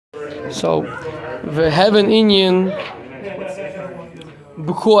So, heaven Inyan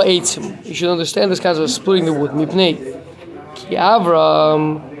Bukua Eitzim. You should understand this concept of splitting the wood. Mipnei Ki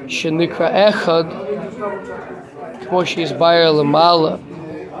Avram Shenikra Echad Kmo Sheisbayer Lamala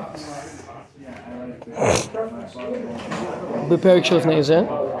Beperik Shelfnei Zeh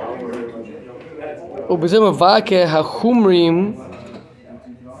ובזה מבקר החומרים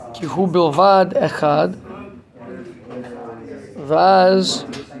כי הוא בלבד אחד ואז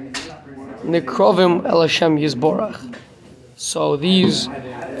נקרובים אל השם יזבורך. So these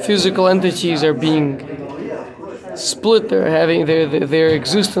physical entities are being split. They're having their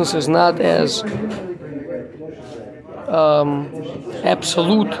existence is not as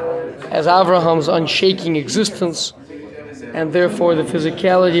absolute as Abraham's unshaking existence, and therefore the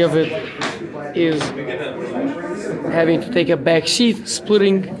physicality of it is having to take a back seat,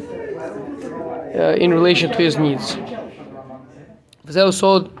 splitting in relation to his needs. וזהו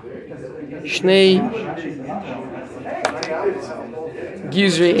סוד שני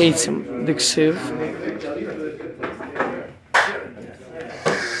גזרי עצם דכסיב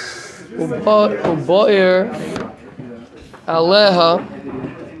ובוער עליה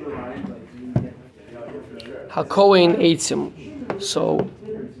הכהן עצם. So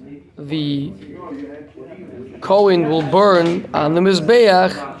the Kohen will burn on the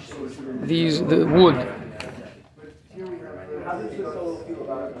Mizbeach the wood.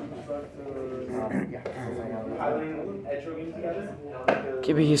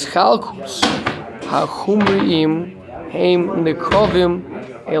 Kibihischalkus hachumriim heim nekrovim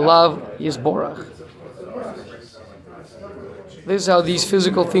elav yisborach. This is how these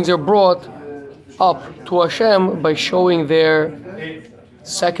physical things are brought up to Hashem by showing their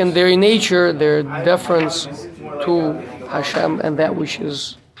secondary nature, their deference to Hashem and that which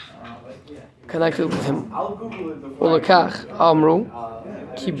is connected with Him. Ulakach Amru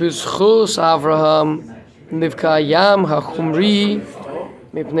Ki b'zchus Avraham nivka yam hachumri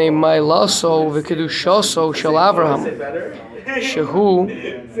mipnei mailaso v'kedushaso shel Avraham shehu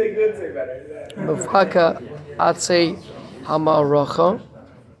mevaka atzei hamaracha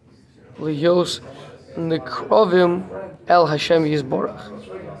liyos nekrovim El Hashem Yisborach.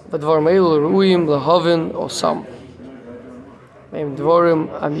 V'dvarim elu ruim lehavin osam. Meim dvarim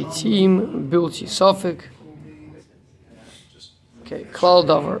amitim bilti safek. Okay, klal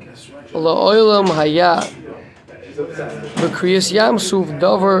davar. La'olam haya v'kriyas yamsuf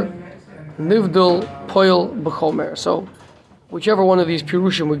davar nivdal poil b'chomer. So, whichever one of these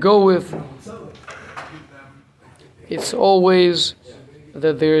pirushim we go with, it's always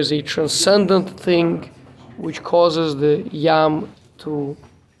that there is a transcendent thing which causes the yam to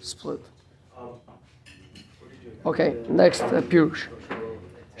split. Okay, next pirush.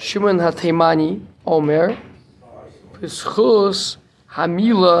 Shimon HaTeimani Omer B'zchus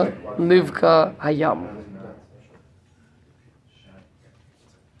Hamila Nivka Hayam.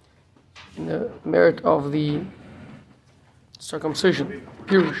 In the merit of the circumcision.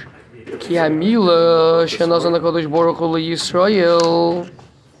 Pirush. Ki Hamila Shenazan HaKadosh Baruch Hu LeYisrael.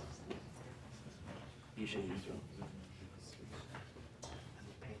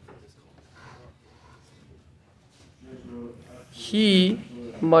 He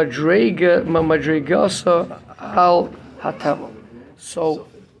madregasa al hatava. So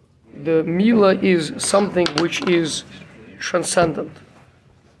the mila is something which is transcendent.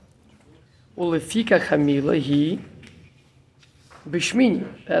 Ulefika chamila he bishmini.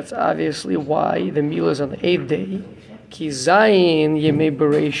 That's obviously why the mila is on the 8th day. Ki zayin yemei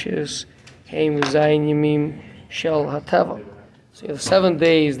bereshis heim zayin yemim shel hatava. So you have 7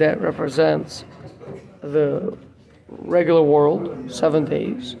 days that represents the regular world, 7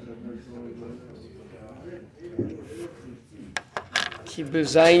 days. Ki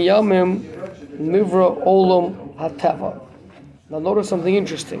b'zayin yamim nivra olam hateva. Now notice something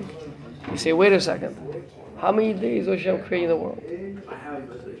interesting. You say, wait a second. How many days does Hashem create in the world?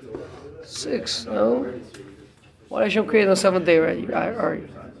 6, no? Why does Hashem create on the 7th day already?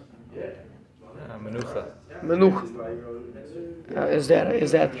 Menucha. Menucha. Is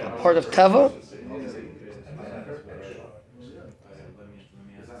that a part of Teva?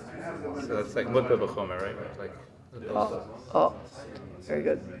 So that's like mutba b'chomer, right? Like. Oh, very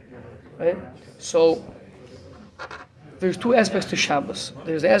good. Right? So there's 2 aspects to Shabbos.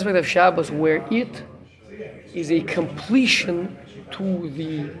 There's the aspect of Shabbos where it is a completion to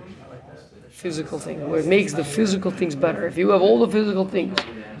the physical thing, where it makes the physical things better. If you have all the physical things,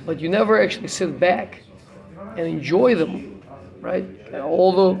 but you never actually sit back and enjoy them, right? And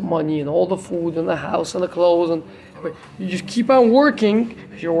all the money and all the food and the house and the clothes, and you just keep on working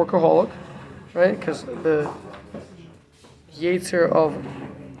if you're a workaholic, right? Because the Yetzer of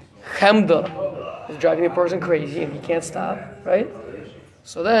Chemda is driving a person crazy and he can't stop, right?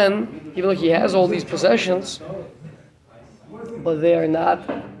 So then, even though he has all these possessions, but they are not.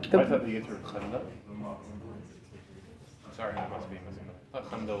 I thought the answer was Chemda. Sorry, I must be missing that. I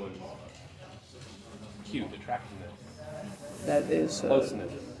thought Chemda was cute, attractiveness, That is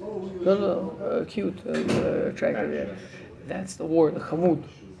closeness. cute, attractive. Yeah. That's the word, chamud.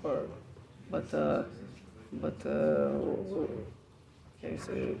 Okay,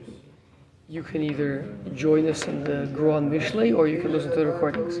 so you can either join us in the Gruan Mishlei or you can listen to the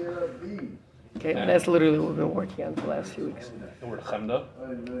recordings. Okay, and that's literally what we've been working on for the last few weeks. The word Chemda.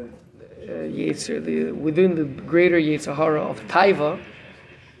 Within the greater Yetzirah of Taiva,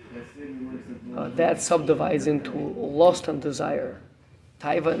 that subdivides into lust and desire,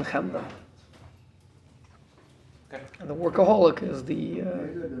 Taiva and Chemda. Okay. And the workaholic is the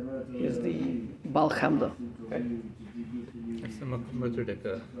Bal Chemda. Okay. That's the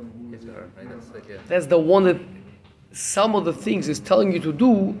Mutardika Yitzhar, right? That's like, yeah. That's the one that some of the things it's telling you to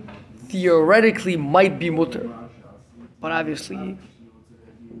do theoretically might be mutter, but obviously,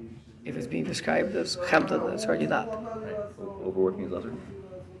 if it's being described as Chemda, then it's already not. Overworking is other.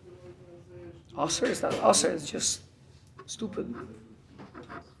 Asr is not Asr, it's just stupid.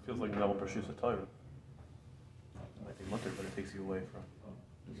 Feels like Novel pursues a Torah. It might be mutter, but it takes you away from.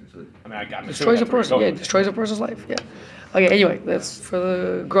 I mean, I got Destroys a person, yeah, destroys a person's life, yeah. Okay, anyway, that's for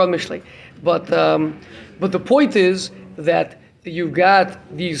the Grand Mishlei. But the point is that you've got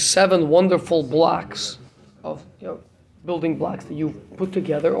these 7 wonderful blocks of building blocks that you put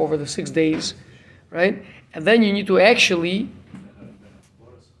together over the 6 days, right? And then you need to actually,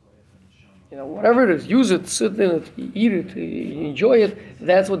 whatever it is, use it, sit in it, eat it, enjoy it.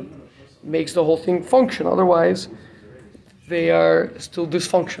 That's what makes the whole thing function. Otherwise, they are still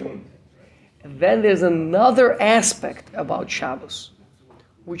dysfunctional. And then there's another aspect about Shabbos,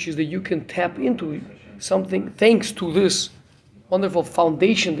 which is that you can tap into something thanks to this wonderful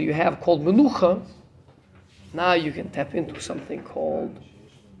foundation that you have called Menucha. Now you can tap into something called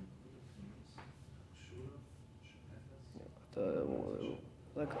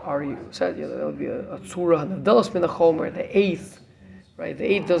like Ari said, that would be a tzura, and the Minachomer, the 8th, right? The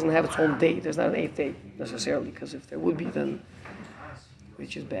 8th doesn't have its own date. There's not an 8th day necessarily, because if there would be, then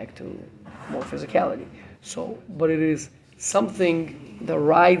which is back to more physicality. So, but it is something that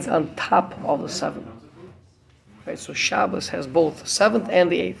rides on top of the 7th, right? So Shabbos has both the 7th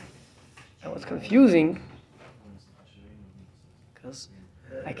and the 8th. And what's confusing, because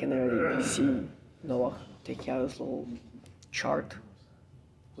I can already see Noah taking out his little chart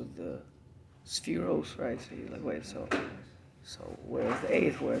with the spheros, right? So he's like, wait, so where's the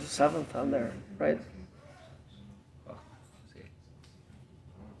 8th? Where's the 7th on there, right?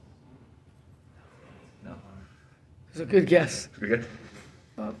 No. It's a good guess. Pretty good.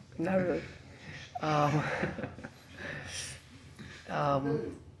 Not really.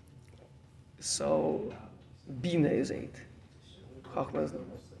 So Bina is 8. Chachma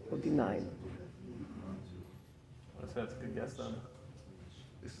would be 9. That's a good guess then.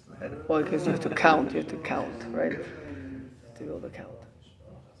 Well, because you have to count, right? To be able to count.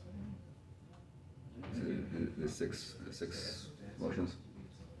 The six motions,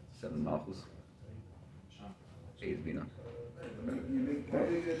 7 malchus, 8 bina.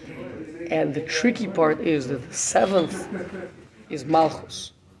 And the tricky part is that the 7th is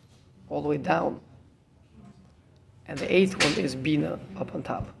Malchus, all the way down. And the 8th one is Bina, up on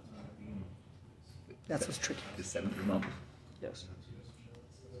top. That's what's tricky. The 7th is malchus. Yes.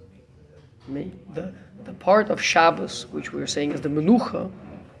 The part of Shabbos, which we were saying is the Menucha,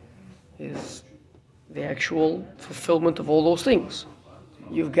 is the actual fulfillment of all those things.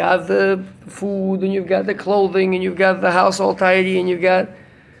 You've got the food, and you've got the clothing, and you've got the house all tidy, and you've got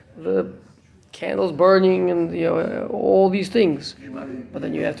the candles burning, and all these things. But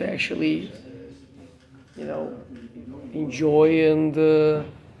then you have to actually, enjoy and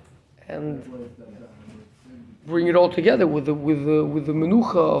bring it all together with the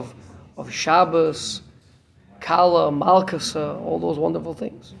menucha of Shabbos, Kala, Malkasa, all those wonderful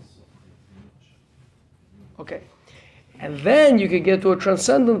things. Okay. And then you can get to a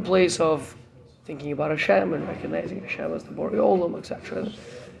transcendent place of thinking about Hashem and recognizing Hashem as the Borei Olam, etc.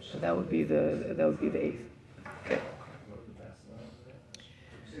 And that would be the 8th. Okay.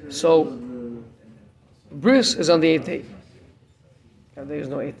 So Bris is on the 8th day. And there is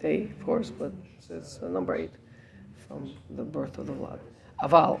no 8th day, of course, but it's number 8 from the birth of the Vlad.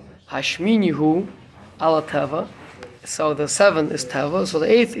 Aval Hashminihu ala Teva. So the 7 is Teva. So the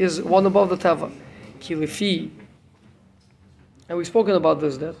 8th is one above the Teva. Kilifi. And we've spoken about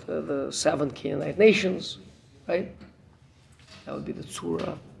this, that the 7 Canaanite nations, right? That would be the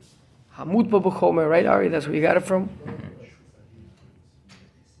Tzura, Hamutba b'chomer, right, Ari? That's where you got it from.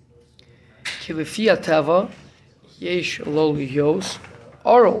 Kilefi atava yesh lo liyos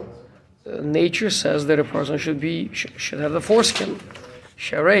oral. Nature says that a person should have the foreskin.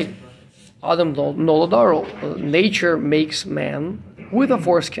 Sharei Adam nolad oral. Nature makes man with a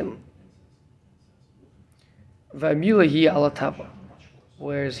foreskin. V'amilahi alatava.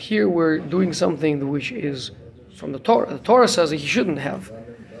 Whereas here we're doing something which is from the Torah. The Torah says that he shouldn't have,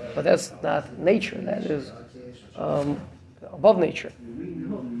 but that's not nature. That is above nature.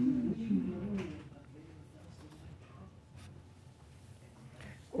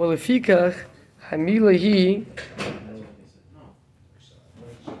 Ulefikach hamilahi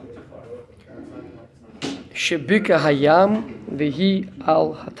shebika hayam vehi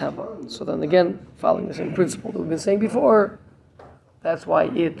al hatava. So then again, following the same principle that we've been saying before, that's why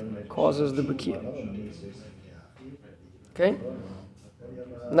it causes the bakia. Okay?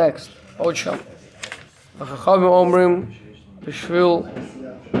 Next, Od Sham. V'chachavim omrim b'shvil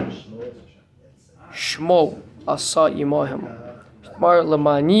shmo asa imohem. Mar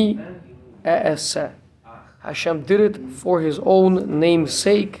lemani e'eseh. Hashem did it for His own name's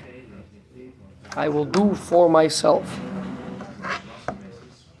sake. I will do for myself.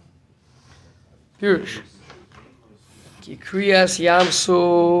 Pirush. Ki kriyas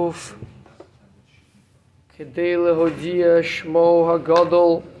Yamsuf kedei lehodia shmo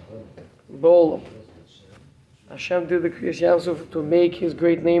hagadol b'olam. Hashem did the kriyas Yamsuf to make His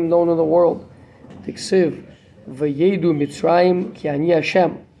great name known in the world. Tiksiv v'yedu Mitzrayim ki ani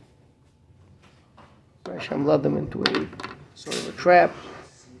Hashem. Hashem led them into a sort of a trap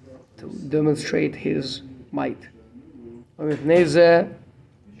to demonstrate His might. V'mipnei zeh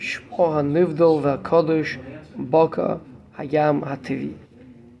shmo hanivdol v'hakodesh baka Hayam Hativi.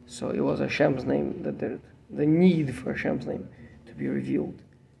 So it was Hashem's name that did it. The need for Hashem's name to be revealed.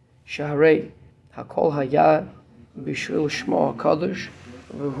 Shaharei Hakol Haya Bishvil Shmo HaKadosh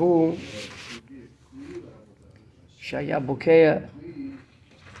V'hu Shaya Bokeya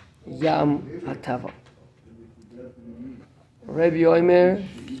Yam Hatava. Rabbi Omer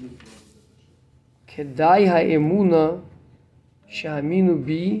Kedai Ha'emuna Sha'aminu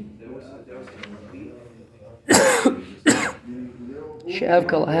Bi She'ev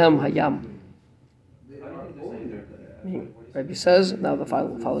Kalahem Hayam. Rabbi says, now the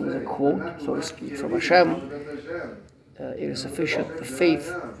following is a quote, so to speak, from Hashem. It is sufficient, the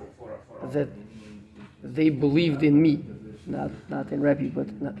faith that they believed in me, not in Rabbi, but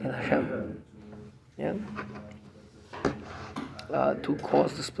in Hashem. Yeah? To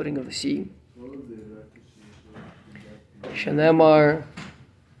cause the splitting of the sea. Shenemar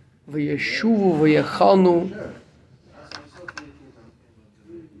v'yeshuvu v'yechanu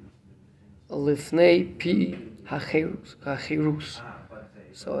Lifnei pi hachirus.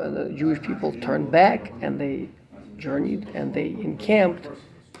 So the Jewish people turned back and they journeyed and they encamped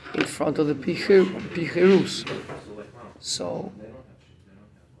in front of the pichirus. So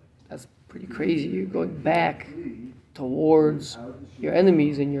that's pretty crazy. You're going back towards your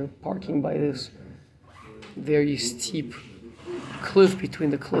enemies and you're parking by this very steep cliff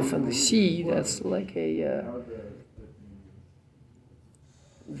between the cliff and the sea. That's like a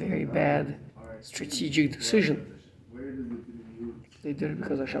very bad strategic decision. They did it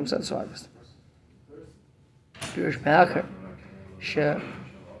because Hashem said so, obviously. Pirush Me'acher She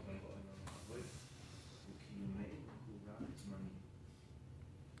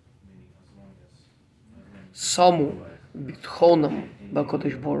Samu Bitchonam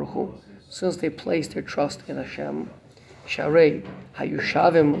B'Kodesh Baruch Hu. Since they placed their trust in Hashem, Sharei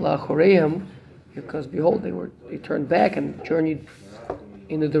Hayushavim La'choreihem, because behold, they turned back and journeyed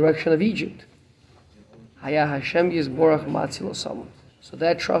in the direction of Egypt. Haya Hashem Yisborach Matzilosam. So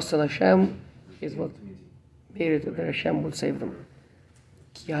that trust in Hashem is what made it that Hashem would save them.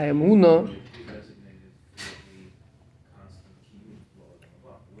 Ki Hayamuna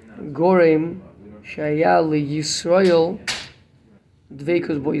Gorem Shaya Yisrael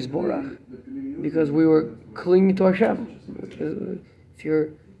Dveikus Bo Yisborach. Because we were clinging to Hashem. If you're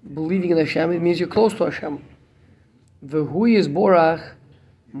believing in Hashem, it means you're close to Hashem. V'hu Yisborach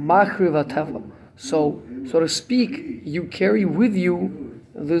Machriv Atava. So to speak, you carry with you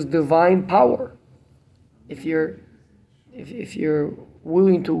this divine power. If you're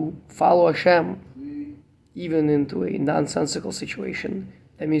willing to follow Hashem, even into a nonsensical situation,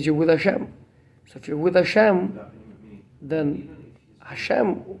 that means you're with Hashem. So if you're with Hashem, then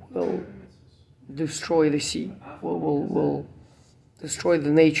Hashem will destroy the sea, will destroy the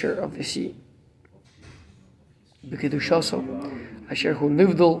nature of the sea. B'kedushaso, Asher hu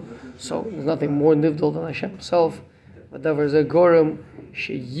nivdal. So there's nothing more nivdal than Hashem Himself. Whatever is a gorem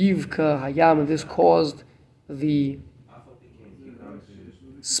sheyivka hayam. This caused the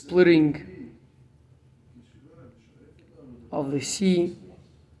splitting of the sea.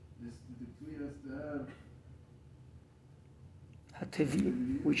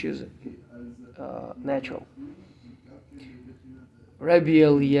 Hatevi, which is natural. Rabbi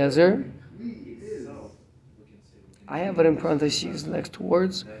Eliezer. I have it in parentheses next to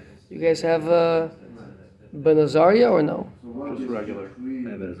words. You guys have Ben Azariah or no? Just regular. I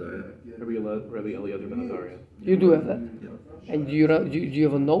have it as a, Rabbi Eliezer ben Azariah. You do have that. And do you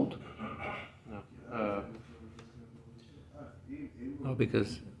have a note? No. Oh,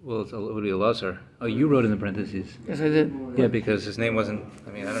 because, well, it would be a Lazar. Oh, you wrote in the parentheses. Yes, I did. Yeah, because his name wasn't,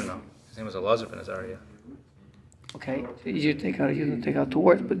 I mean, I don't know. His name was Elazar ben Azariah. Okay. So you didn't take out 2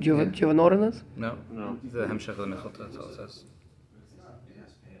 words, but do you have a note on this? No? No. The Hemshech of the Mechilta, that's all it says.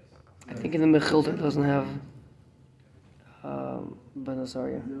 I think in the Mechilta it doesn't have Ben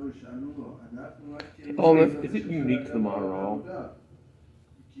Azariah. Is it unique to the Maharal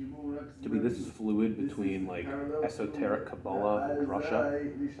to be this fluid between like esoteric Kabbalah and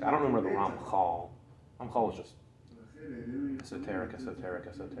Drusha? I don't remember the Ramchal. Ramchal is just esoteric,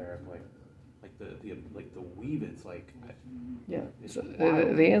 like the weave. It's like Yeah. it's So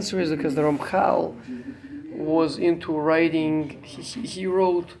wild. the answer is because the Ramchal was into writing. He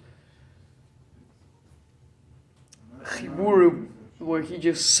wrote Chiburim where he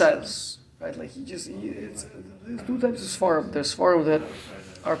just says, right? Like there's 2 types of Sfarim. There's Sfarim that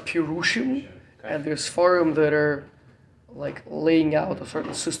are Pirushim, and there's Sfarim that are like laying out a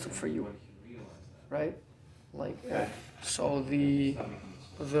certain system for you, right? Like so the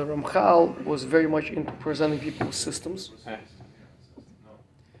Ramchal was very much into presenting people with systems, Okay.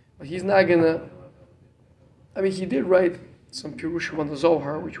 but he's not gonna. I mean, he did write some Pirushim on the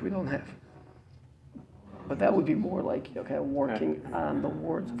Zohar, which we don't have. But that would be more like, okay, working on the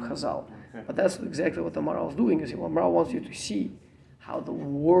words of Chazal. But that's exactly what the Maharal is doing. Is the Maharal wants you to see how the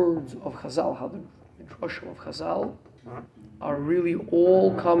words of Chazal, how the Drashim of Chazal are really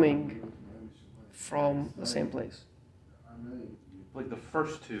all coming from the same place. Like the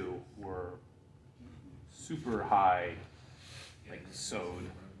first 2 were super high, like sewed.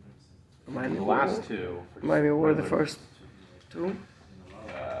 Remind me, The last 2. Remind me, what are the first 2?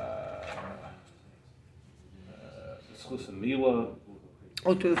 Schus and Mila.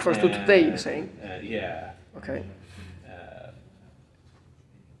 Oh, to the first 2 today, you're saying? Yeah. Okay.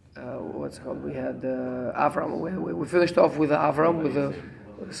 What's it called? We had Avram. We finished off with Avram with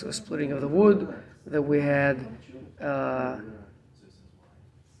the splitting of the wood. Then we had.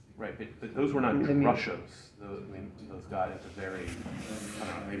 Right, but those were not Let me- drushos. Those got into very. I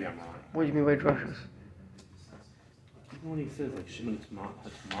don't know. Maybe I'm wrong. What do you mean by drushes? Even when he says like Shimon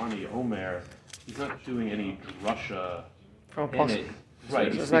Hatmani Omer, he's not doing any drusha From in Pasuk. it. Right,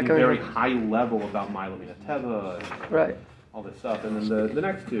 So he's it's not speaking going very to- high level about Milamina Teva and Right. all this stuff. And then the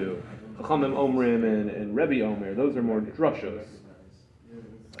next 2, Chachamim Omrim and Rebbe Omer, those are more drushos.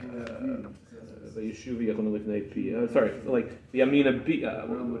 The Yeshuvi Yachon Lifnei Pi. Sorry, like the Amina Bi.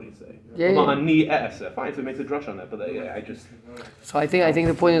 What did he say? Yeah. Ma'ani Eseh. Fine, so it makes a drush on that, but I just. So I think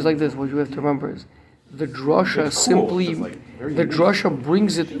the point is like this. What you have to remember is the drusha It's cool. simply It's like very the unique. drusha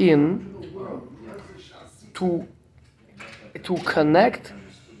brings it in to connect.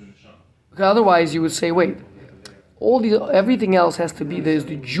 Otherwise, you would say, wait, everything else has to be. There's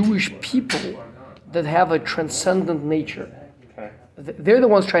the Jewish people that have a transcendent nature. Okay. They're the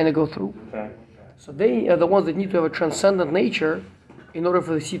ones trying to go through. Okay. So they are the ones that need to have a transcendent nature in order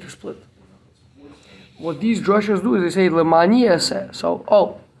for the sea to split. What these drushas do is they say Lemani Eseh.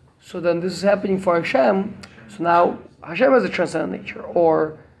 So then this is happening for Hashem. So now Hashem has a transcendent nature,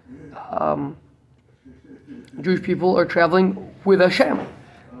 or Jewish people are traveling with Hashem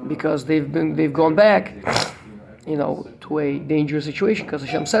because they've gone back, to a dangerous situation because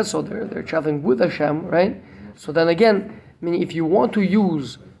Hashem said so. They're traveling with Hashem, right? So then again, meaning if you want to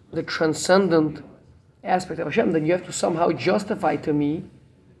use the transcendent aspect of Hashem, then you have to somehow justify to me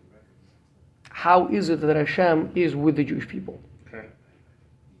how is it that Hashem is with the Jewish people.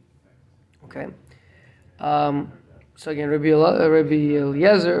 Okay. So again, Rabbi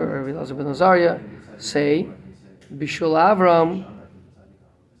Eliezer or Rabbi Elazar ben Azariah say, Bishul Avram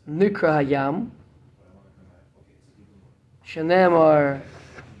Nikra Hayam Shenemar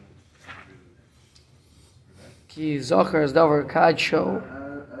Ki Zocher as Davar Kadsho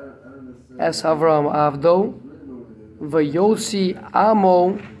Es Avram Avdo Vayosi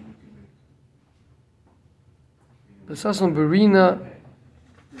Amo Besason Berina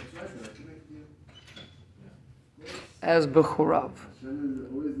as Bechurav.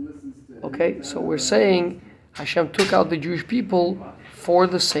 Okay, so we're saying Hashem took out the Jewish people for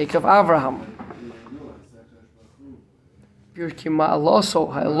the sake of Avraham. Birki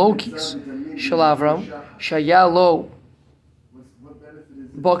ma'aloso ha'elokis shel Avram shaya lo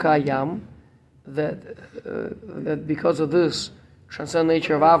bokayam, that because of this transcendent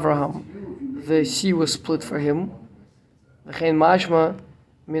nature of Avraham, the sea was split for him. V'chein mashma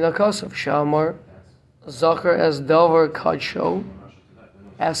minakosov shamar zachar as dover kadsho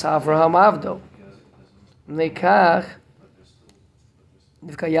as Avraham avdo. Nekach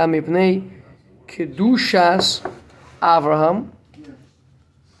nivkayam mipnei kedushas Avraham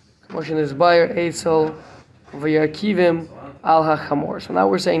Moshe Nizbayer Eitzel v'yarkivim al hachamor. So now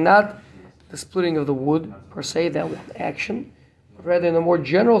we're saying not the splitting of the wood per se, that one action, but rather in a more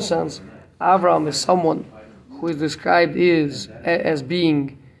general sense, Avraham is someone who is described as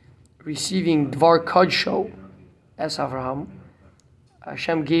being receiving Dvar Kadsho as Avraham.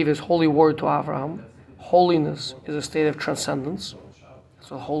 Hashem gave His holy word to Avraham. Holiness is a state of transcendence.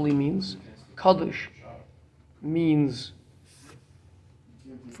 That's what holy means. Kaddish means,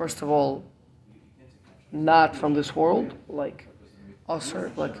 first of all, not from this world, like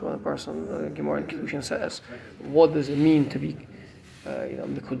Asr, like when a person, Gemara in Kedushin says, what does it mean to be,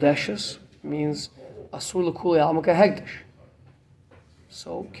 Mekudeshes? Means Asur l'kuli almaka hegdish.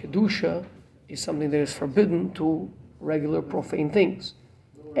 So Kedusha is something that is forbidden to regular profane things.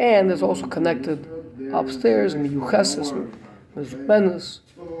 And it's also connected upstairs, miyucheses, mezumenes,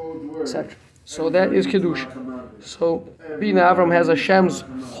 etc. So that is Kedusha. So Bina Avram has Hashem's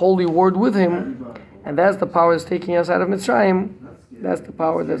holy word with him, and that's the power that's taking us out of Mitzrayim. That's the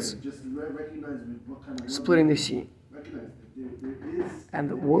power that's splitting the sea.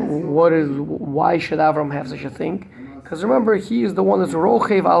 And why should Avram have such a thing? Because remember, he is the one that's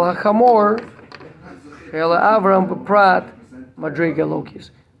rochev al hachamor, she'ela Avram b'prat madrega lokis.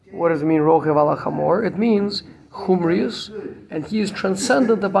 What does it mean, rochev al hachamor? It means chumrius, and he is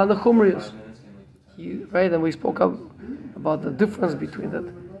transcendent upon the chumrius. Right, and we spoke about the difference between that.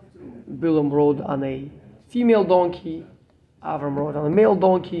 Bilam rode on a female donkey, Avram rode on a male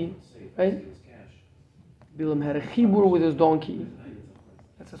donkey, right? Bilam had a chibur with his donkey.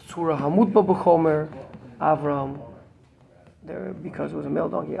 That's a tzura hamutba b'chomer. Avram, because it was a male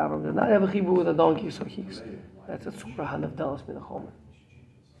donkey, Avram did not have a chibur with a donkey, so that's a tzura hanavdalas min chomer.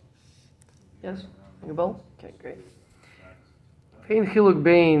 Yes? Ring a bell? Okay, great. Fein chiluk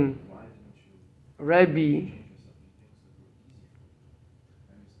bein Rabbi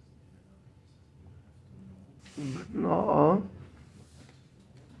no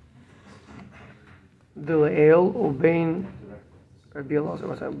Dileel Ubein Rabbi Elazar.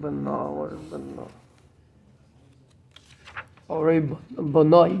 What's that? Bana. What is Bana? Oh, Rabbi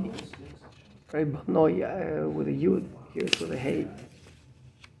Banoi. Rabbi Banoi with a Yud. Here's with a Hey.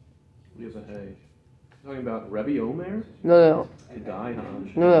 We have a Hey. Talking about Rebbe Omer? No. He died, huh?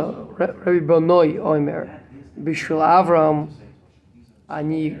 No. Rabbi Banoi Omer. Bishvil Avram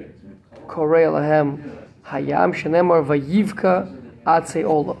Ani Korei Lahem Hayam Shenemar Vayivka Atse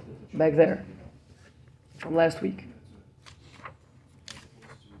Ola. Back there. From last week.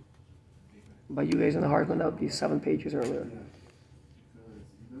 By you guys in the Hartman, that would be 7 pages earlier.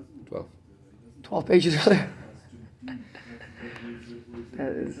 12 pages earlier.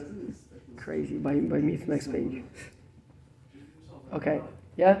 That is crazy. By me, it's the next page. Okay.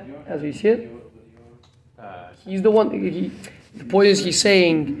 Yeah? As we see it. He's the one. The point is, he's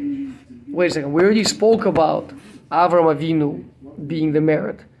saying, wait a second, we already spoke about Avram Avinu being the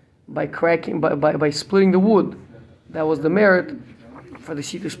merit by splitting the wood. That was the merit for the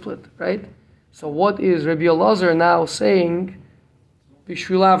sea to split, right? So what is Rabbi Elazar now saying?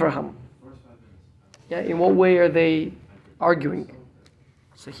 Bishvil Avraham. Yeah, in what way are they arguing?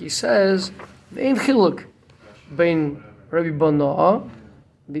 So he says, "Ein chiluk bein Rabbi Bana,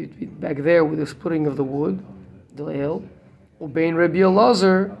 back there with the splitting of the wood, Dileel, ubein Rabbi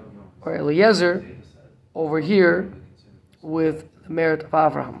Elazar or Eliezer over here with the merit of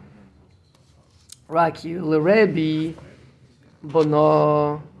Avraham. Raki l'Rebbi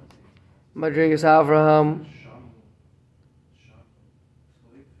Bana Madrigas Avraham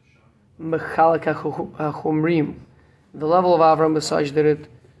Mechalak HaChumrim. The level of Avraham is such that it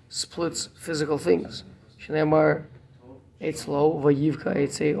splits physical things. Shneimar Eitzlo Vayivka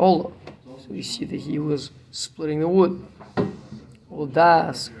Eitzei Ola. So we see that he was splitting the wood.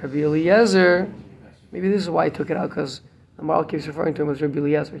 Uldas Rabbi Eliezer. Maybe this is why I took it out, because the Maral keeps referring to him as Rabbi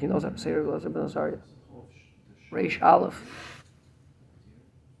Eliezer. He knows how to say Rabbi Eliezer ben Azariah. Reish Aleph.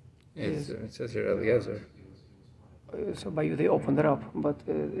 It says here Eliezer. So by you they opened it up, but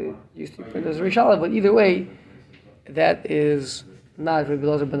it used to be printed as Reish Aleph. But either way, that is not Rabbi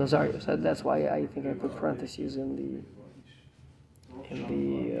Elazar ben Azariah. So that's why I think I put parentheses in the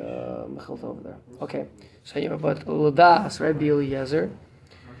Mechilta over there. Okay, so yeah, but Ladas Rabbi Eliezer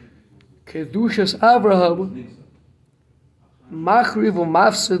Kedushas Avraham Machriv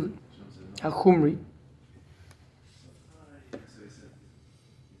u'Mafsid HaChumri.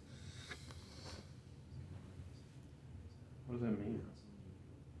 What does that mean?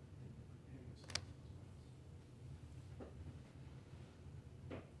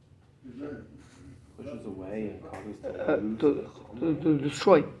 Pushes away and causes To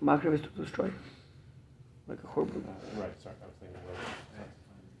destroy. Machriv is to destroy. Like a churban. Right, sorry, I was thinking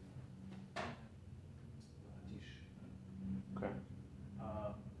okay.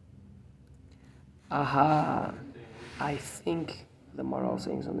 Aha. I think the Maral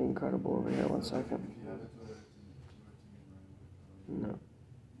saying something incredible over here. 1 second. No.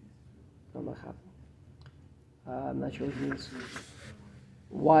 No, not happening. I'm not sure what it means.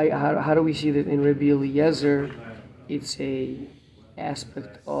 Why? How do we see that in Rabbi Eliezer, it's a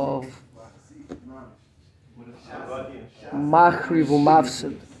aspect of machriv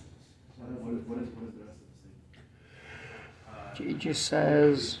u'mafsid. It just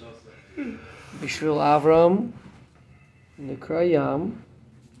says Bishvil Avram Nikrayam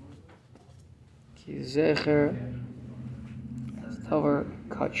Ki Zecher Tavar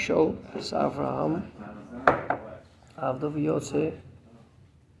Katsho Es Avraham Avdav Yotze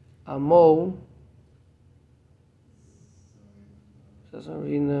Amo says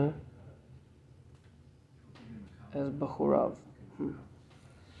Arina as Bachurav.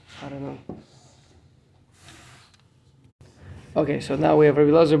 I don't know. Okay, so now we have Rabbi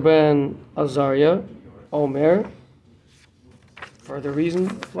Elazar ben Azariah, Omer. Further reason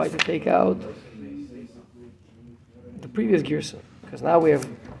why to take out the previous Girsa, because now we have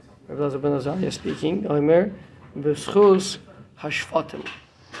Rabbi Elazar ben Azariah speaking. Omer, B'schus hashvatim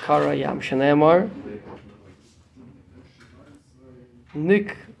karayam shenemar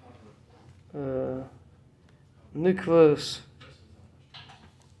nikvas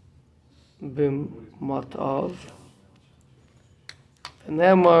b'matav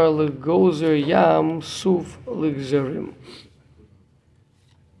nemar legozer yam suf legzerim.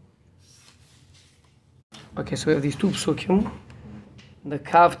 Okay, so we have these two psukim. The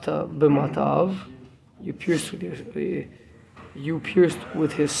kavta b'matav, you pierced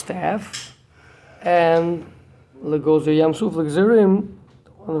with his staff, and legozer yam suf legzerim,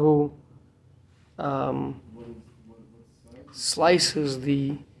 the one who slices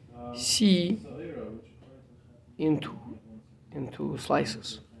the sea into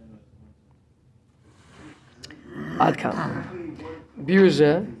slices. Adkan.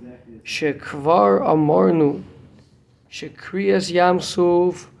 Birze shekvar amornu shekriyas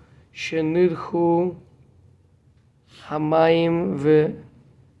yamsuf shenidchu hamayim ve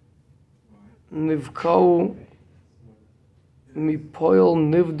nivkau mipoil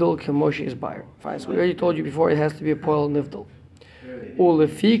nivdal kemoshi is buyer. Fine. So we already told you before it has to be a poil nivdal.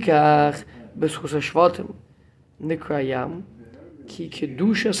 Ulefikach b'schus hashvatim nikrayam ki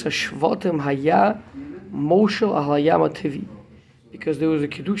kedushas hashvatim haya moshel al hayam ativi, because there was a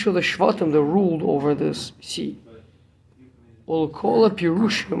kedusha of the shvatim that ruled over this sea. Ol kol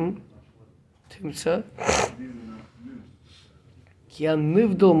pirushim timtza ki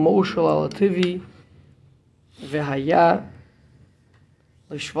nivdal moshel al ativi vehaya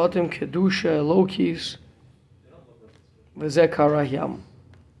l'shvatim kedusha elokis v'zeh karayam.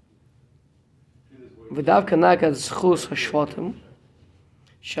 V'dav kanagad zchus hashvatim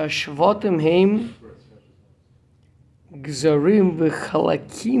שהשבטים הם גזרים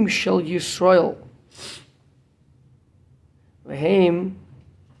וחלקים של ישראל, והם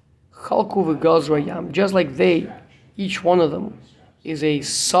חלקו וגזרו ים, just like they, each one of them is a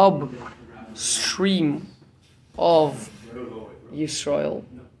sub-stream of Israel.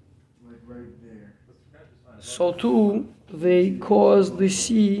 So too, they caused the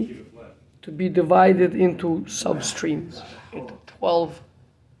sea to be divided into sub-streams, into 12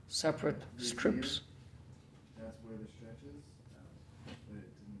 separate strips.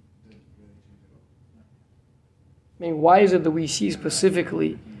 I mean, why is it that we see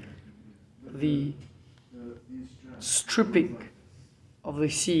specifically the stripping of the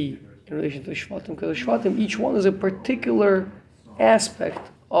sea in relation to the Shvatim? Because the Shvatim, each one is a particular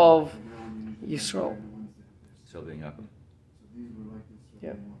aspect of Yisrael. Still being Yaakov.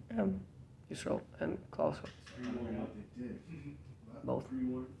 Yeah, and Yisrael and Klaus. Both.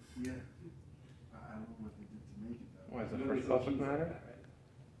 Why does the first pasuk matter?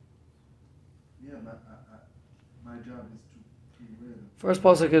 Yeah, my job is to get rid of. First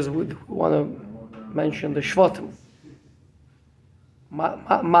pasuk is we want to mention the Shvatim.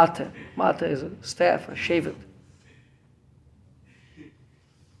 Mate. Mate is a staff, a shave it.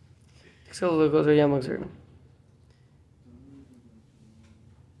 Silver goes to Yamagzir.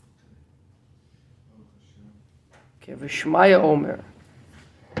 Okay, Vishmaya Omer.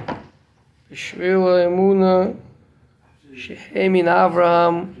 Vishvila Emuna Shehemin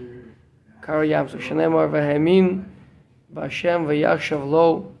Avraham Karayam. So Shenemar Vehemin Bashem Vayachshav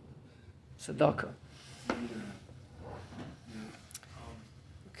Lo Tzedakah.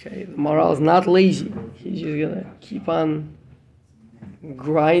 Okay, the moral is not lazy. He's just gonna keep on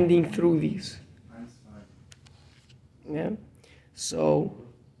grinding through these. Yeah. So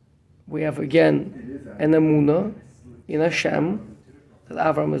we have again an Emunah in Hashem that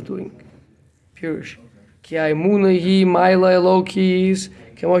Avram is doing. Pirush. Ki Emunah hi Maila Elokis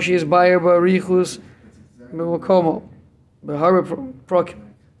Kemoshi is Bayer Barichus Bewakomo Behara Prokim.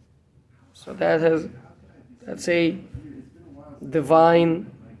 So that's a divine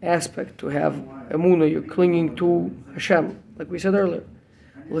aspect to have Emunah. You're clinging to Hashem, like we said earlier.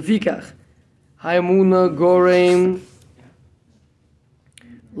 Lefikach, Ha'emunah Gorem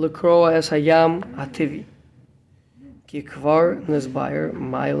Lekroa Es Hayam Ativi. Ki Kvar Nesbayer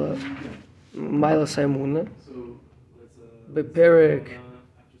Maila Sa'emunah Beperek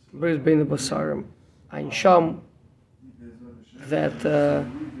Bris Bein Basarim Ein Sham. That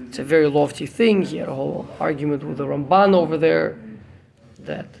it's a very lofty thing. He had a whole argument with the Ramban over there.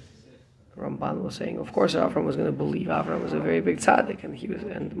 That Ramban was saying, of course, Avram was going to believe. Avram was a very big tzaddik,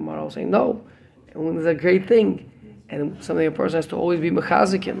 and Mara was saying no. And when it's a great thing, and something a person has to always be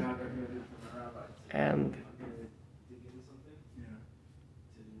mechazikin, and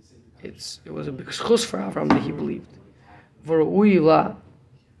it was a big schus for Avram that he believed. V'ra'ui la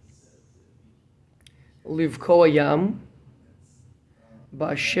livko ayam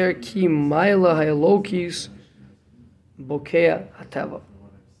ba'asher ki ma'ila ha'elokis bokea hateva.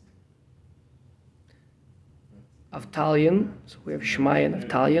 Avtalion, so we have Shmaya and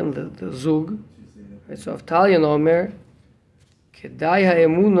Avtalion, the Zug. Right, so Avtalion Omer, Kedai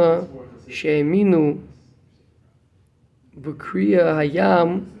ha'emuna she'eminu b'kriya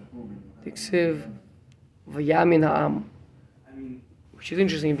hayam tiksiv v'yamin ha'am. Which is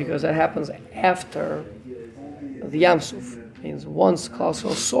interesting because that happens after the Yam Suf. Means once Klal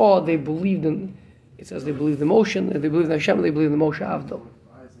Yisrael saw, they believed in, it says they believed in Moshe, they believed in Hashem, they believed in Moshe Avdo.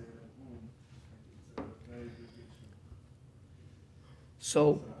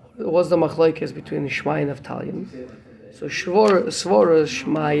 So, what's the machlokes between Shmaya and Avtalion? So, Svora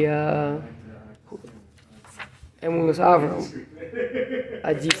Shmaya Emunas Avram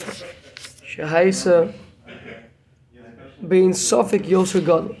Adifa Shehaisa Bein Sofik Yosher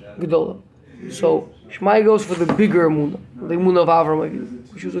Gedola. So, Shmaya goes for the bigger Emunah, the Emunah of Avram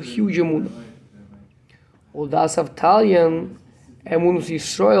Avinu, which was a huge Emunah. Udas Avtalion Emunus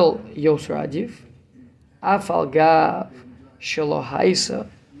Yisrael Yosher Adif Afal Gav Shelo Haisa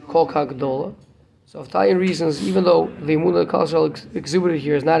Kol Kagdola. So, of Italian reasons, even though the Emunah Klal Yisrael exhibited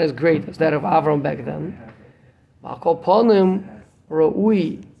here is not as great as that of Avram back then, Ba'kol Ponim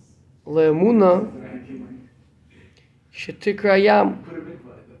Ra'ui Le'emunah Shetikra Yam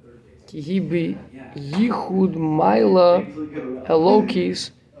Ki hi bi Yichud Maila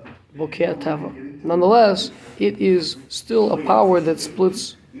Elokis Bokeh Tava. Nonetheless, it is still a power that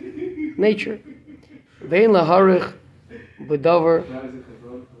splits nature. Vein laharich b'davar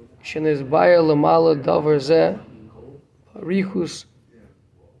shenizbayer lamala davar zeh richus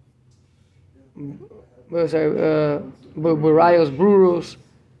b'rayos brurus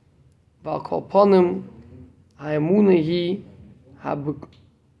v'al kol ponim ha'emunah hi ha'bekos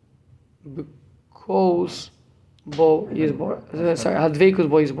bo yizborach. Sorry, hadveikus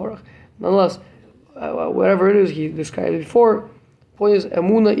bo yizborach. Nonetheless, whatever it is he described it before, the point is,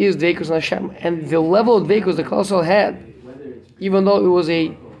 Emunah is Dveikus on Hashem. And the level of Dveikus the Klal Yisrael had, even though it was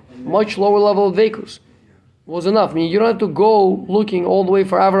a much lower level of Dveikus, was enough. I mean, you don't have to go looking all the way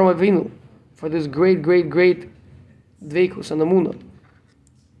for Avram Avinu, for this great, great, great Dveikus and Emunah.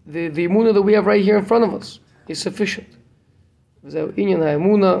 The Emunah that we have right here in front of us is sufficient. Inyan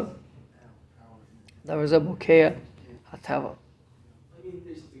HaEmunah, Davar Zeh Bokeh Hatava.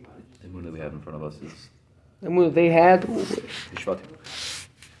 The moon that we have in front of us is The Emunah they had, the Shvatim.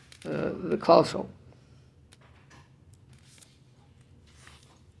 the Klal Yisrael.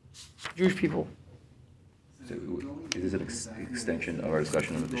 Jewish people. So is this an extension of our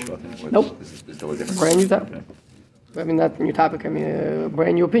discussion of the Shvatim? Or Nope. This is totally different. Brand new topic. Okay. I mean, not new topic, I mean, a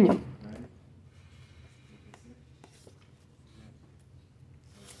brand new opinion.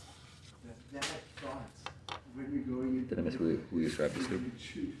 That thought, when you're going into Did I miss who you described this to?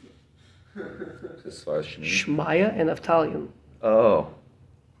 As far as Shemini? Shmaya and Avtalion. Oh,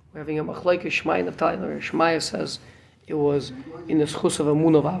 We're having a machlekes Shmai and Naftali. Shmai says it was in the schus of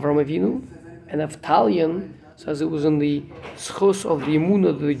Emunah of Avram Avinu, and Naftalian says it was in the schus of the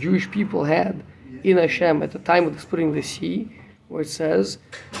Emunah that the Jewish people had in Hashem at the time of the splitting of the sea, where it says,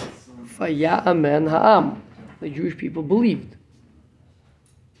 "Vaya'amen ha'am." The Jewish people believed.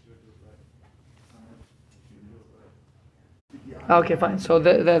 Okay, fine. So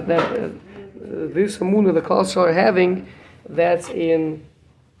this Emunah the Klal Yisrael are having, that's in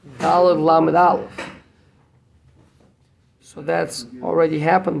Daled Lamed Aleph. So that's already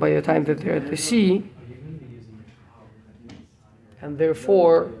happened by the time that they're at the sea, and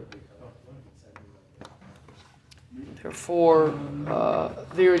therefore,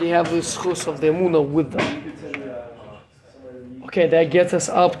 they already have the schus of the Emunah with them. Okay, that gets us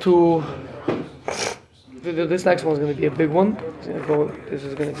up to. This next one is going to be a big one. This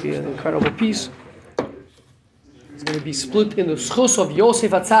is going to be an incredible piece. It's going to be split in the schus of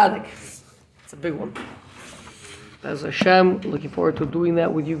Yosef HaTzadik. It's a big one. As Hashem, looking forward to doing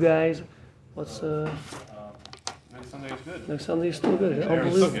that with you guys. What's Next Sunday is good. next Sunday is still good. Yeah,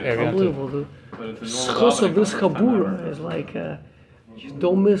 Unbelievable. The But it's a schus of this chabura is like you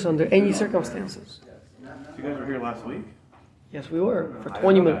don't miss under any circumstances. You guys were here last week? Yes, we were for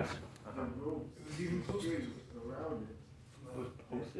 20 minutes. Uh-huh.